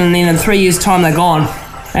exhaustion, and then in 3 years' time they're gone.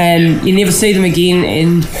 And you never see them again.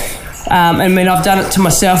 And I've done it to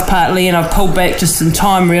myself partly, and I've pulled back just in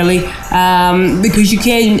time, really, because you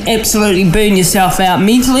can absolutely burn yourself out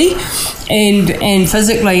mentally and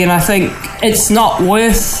physically. And I think it's not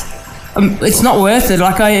worth it.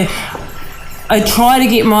 Like I try to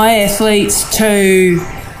get my athletes to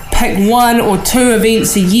pick 1 or 2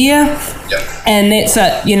 events a year, and that's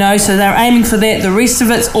it, so they're aiming for that. The rest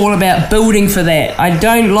of it's all about building for that. I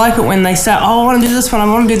don't like it when they start, I want to do this one, I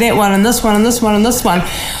want to do that one, and this one, and this one, and this one.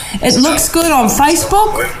 It looks good on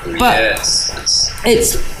Facebook, but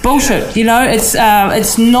it's bullshit,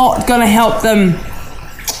 it's not going to help them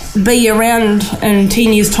be around in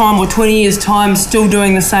 10 years' time or 20 years' time still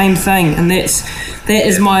doing the same thing, and that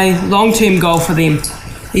is my long-term goal for them,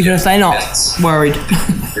 even if they're not worried.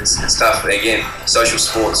 It's tough. Again, social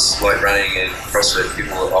sports like running and CrossFit,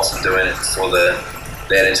 people are often doing it for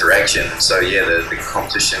that interaction. So yeah, the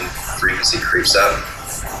competition frequency creeps up,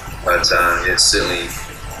 but it's certainly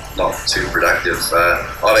not too productive.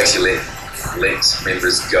 I've actually let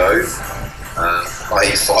members go.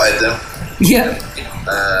 I fired them. Yeah.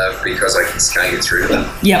 Because I just can't get through to them.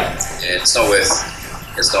 Yep. And it's not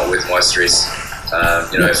worth my stress.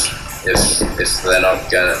 If they're not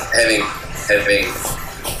gonna having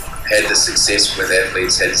had the success with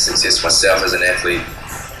athletes, had the success myself as an athlete,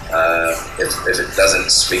 if it doesn't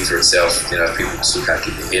speak for itself, people still can't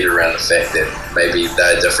get their head around the fact that maybe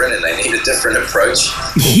they're different and they need a different approach.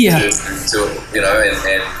 Yeah. To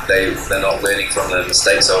and they're not learning from the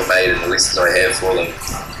mistakes I've made and the lessons I have for them.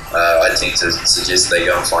 I tend to suggest they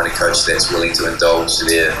go and find a coach that's willing to indulge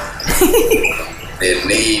their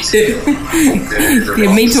need,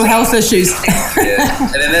 their mental health issues. Yeah,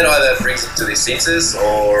 and then that either brings them to their senses,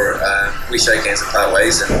 or we shake hands and part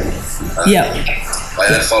ways. And I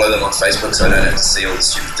don't follow them on Facebook, so I don't have to see all the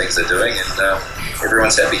stupid things they're doing, and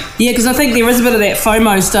everyone's happy. Yeah, because I think there is a bit of that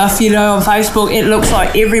FOMO stuff, on Facebook. It looks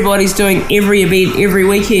like everybody's doing every event every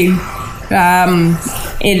weekend. And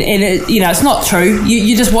it, it's not true.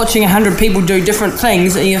 You're just watching 100 people do different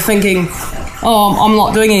things, and you're thinking, I'm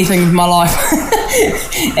not doing anything with my life.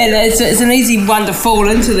 And it's an easy one to fall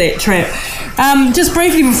into that trap. Just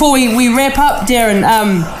briefly before we wrap up, Darren,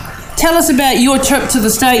 tell us about your trip to the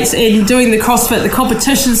States and doing the CrossFit, the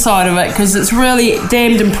competition side of it, because it's really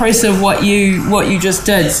damned impressive what you just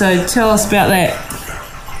did. So tell us about that.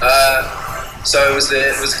 So it was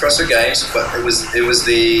the CrossFit Games, but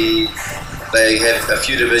they have a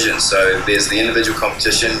few divisions. So there's the individual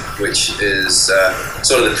competition, which is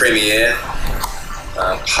sort of the premier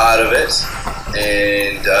part of it.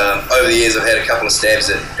 And over the years, I've had a couple of stabs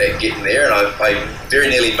at getting there, and I very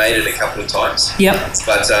nearly made it a couple of times. Yep.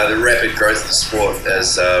 But the rapid growth of the sport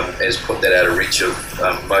has put that out of reach of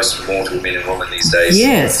most mortal men and women these days.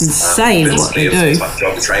 Yeah, it's insane what they do. It's a tough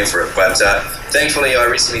job to train for it. But thankfully, I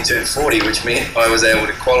recently turned 40, which meant I was able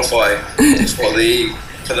to qualify for the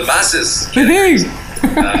Masters.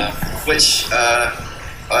 Which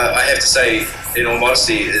I have to say, in all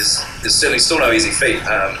modesty, is certainly still no easy feat.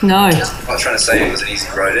 No. I'm not trying to say it was an easy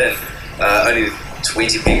road in. Only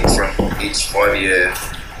 20 people from each 5-year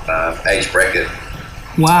age bracket.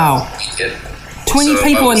 Wow. 20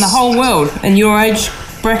 people in the whole world in your age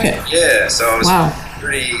bracket. Yeah, so I was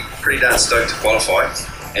pretty darn stoked to qualify.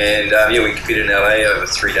 And we competed in LA over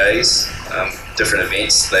 3 days. Different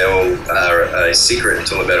events. They all are a secret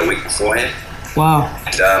until about a week beforehand. Wow.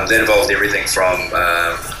 And that involved everything from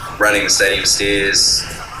running the stadium stairs,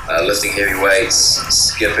 lifting heavy weights,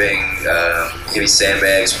 skipping, heavy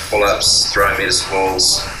sandbags, pull-ups, throwing medicine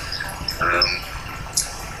balls.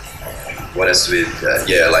 What else did we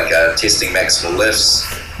testing maximal lifts.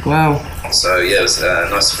 Wow. So it was a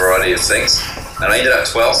nice variety of things. And I ended up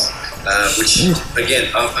 12th, which again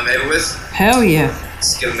I'm happy with. Hell yeah.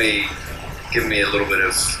 It's given me a little bit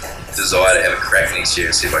of desire to have a crack next year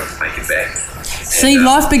and see if I can make it back. See,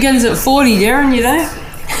 life begins at 40, Darren,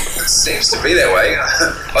 It seems to be that way.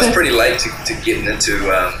 I was pretty late to getting into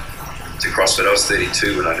to CrossFit. I was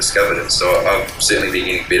 32 when I discovered it, so I've certainly been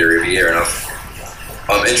getting better every year, and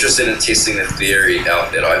I'm interested in testing the theory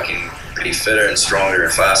out that I can be fitter and stronger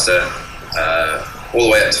and faster all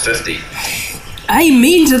the way up to 50.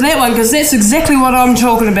 Amen to that one, because that's exactly what I'm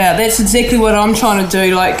talking about. That's exactly what I'm trying to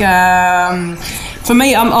do. Like, for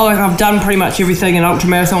me, I've done pretty much everything in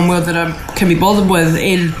ultramarathon world that I can be bothered with,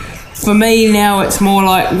 and for me now it's more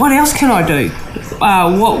like, what else can I do?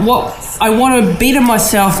 What I want to better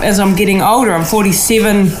myself as I'm getting older. I'm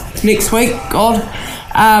 47 next week. God.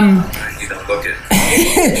 You don't look it.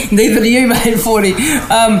 Neither do you, mate. 40.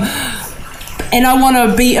 And I want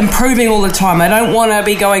to be improving all the time. I don't want to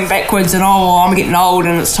be going backwards and, I'm getting old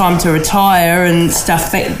and it's time to retire and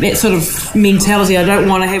stuff. That sort of mentality I don't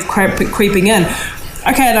want to have creeping in.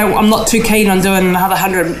 Okay, I'm not too keen on doing another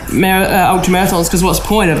 100 ultramarathons, because what's the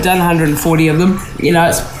point? I've done 140 of them.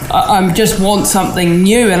 I just want something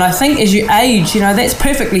new. And I think as you age, that's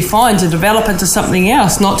perfectly fine to develop into something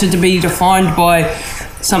else, not to be defined by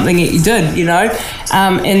something that you did,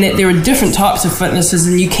 and that there are different types of fitnesses,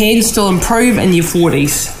 and you can still improve in your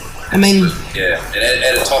 40s. I mean, yeah, and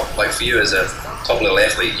at a top, like for you as a top level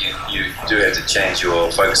athlete, you do have to change your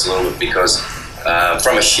focus a little bit, because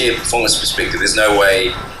from a sheer performance perspective, there's no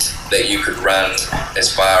way that you could run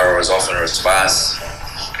as far or as often or as fast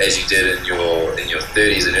as you did in your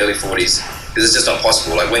 30s and early 40s, because it's just not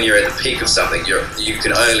possible. Like when you're at the peak of something, you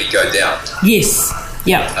can only go down. Yes.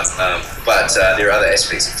 Yeah. But there are other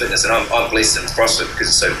aspects of fitness, and I'm blessed in CrossFit because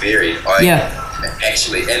it's so varied.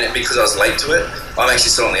 Actually, and because I was late to it, I'm actually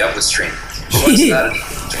still on the upwards trend. When I started at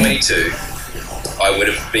 22, I would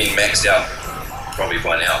have been maxed out probably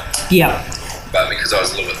by now. Yeah. But because I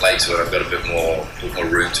was a little bit late to it, I've got a bit more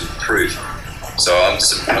room to improve. So I'm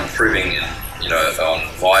just improving on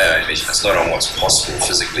my own measurements, not on what's possible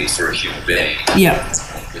physically for a human being. Yeah.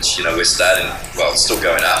 Which, we're starting, well, it's still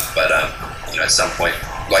going up, but at some point,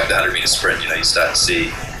 like the 100-meter sprint, you start to see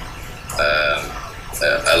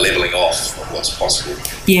a leveling off of what's possible.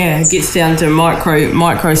 Yeah, it gets down to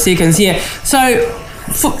microseconds. Yeah, so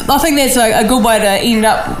I think that's a good way to end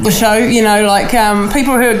up the show.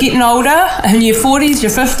 People who are getting older, in your 40s,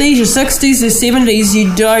 your 50s, your 60s, your 70s,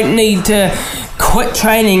 you don't need to quit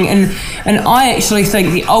training, and I actually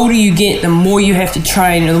think the older you get, the more you have to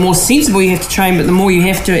train, or the more sensible you have to train, but the more you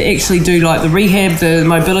have to actually do like the rehab, the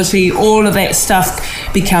mobility, all of that stuff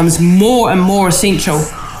becomes more and more essential.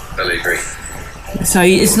 Totally agree. So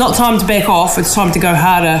it's not time to back off, it's time to go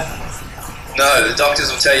harder. No, the doctors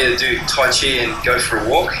will tell you to do Tai Chi and go for a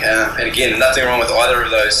walk, and again, nothing wrong with either of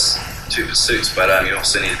those two pursuits, but you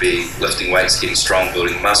also need to be lifting weights, getting strong,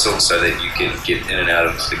 building muscle, so that you can get in and out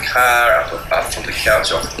of the car, up from the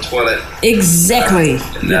couch, off the toilet. Exactly. In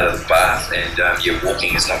and out of the bath, and your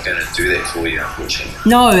walking is not going to do that for you, unfortunately.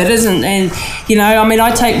 No, it isn't. And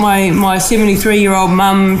I take my 73-year-old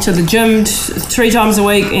mum to the gym 3 times a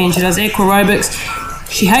week, and she does aqua aerobics.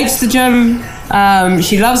 She hates the gym.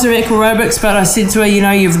 She loves her aqua aerobics, but I said to her,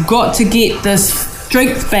 you've got to get this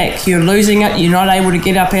strength back. You're losing it. You're not able to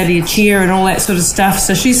get up out of your chair and all that sort of stuff.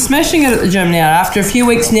 So she's smashing it at the gym now. After a few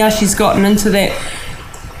weeks now, she's gotten into that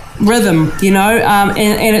rhythm,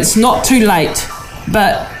 and it's not too late.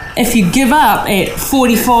 But if you give up at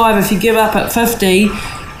 45, if you give up at 50,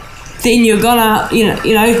 then you're gonna,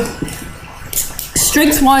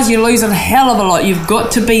 strength-wise, you're losing a hell of a lot. You've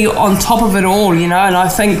got to be on top of it all, and I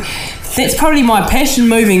think that's probably my passion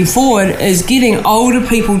moving forward, is getting older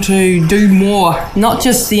people to do more. Not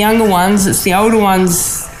just the younger ones, it's the older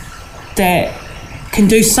ones that can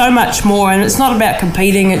do so much more. And it's not about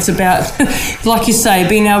competing, it's about, like you say,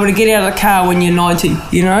 being able to get out of the car when you're 90, I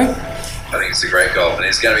think it's a great goal, and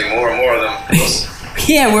there's going to be more and more of them, of course.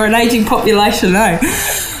 Yeah, we're an ageing population,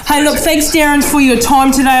 Hey, look, thanks, Darren, for your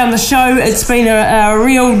time today on the show. It's been a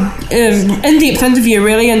real in-depth interview,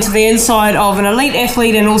 really, into the inside of an elite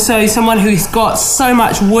athlete, and also someone who's got so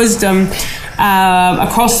much wisdom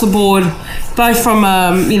across the board, both from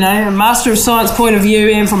a Master of Science point of view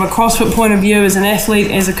and from a CrossFit point of view, as an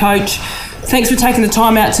athlete, as a coach. Thanks for taking the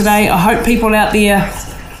time out today. I hope people out there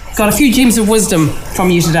got a few gems of wisdom from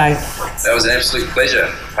you today. That was an absolute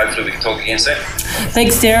pleasure. Hopefully we can talk again soon.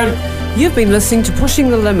 Thanks, Darren. You've been listening to Pushing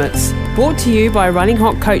the Limits, brought to you by Running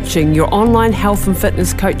Hot Coaching, your online health and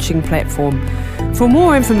fitness coaching platform. For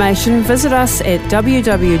more information, visit us at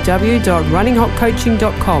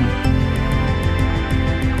www.runninghotcoaching.com.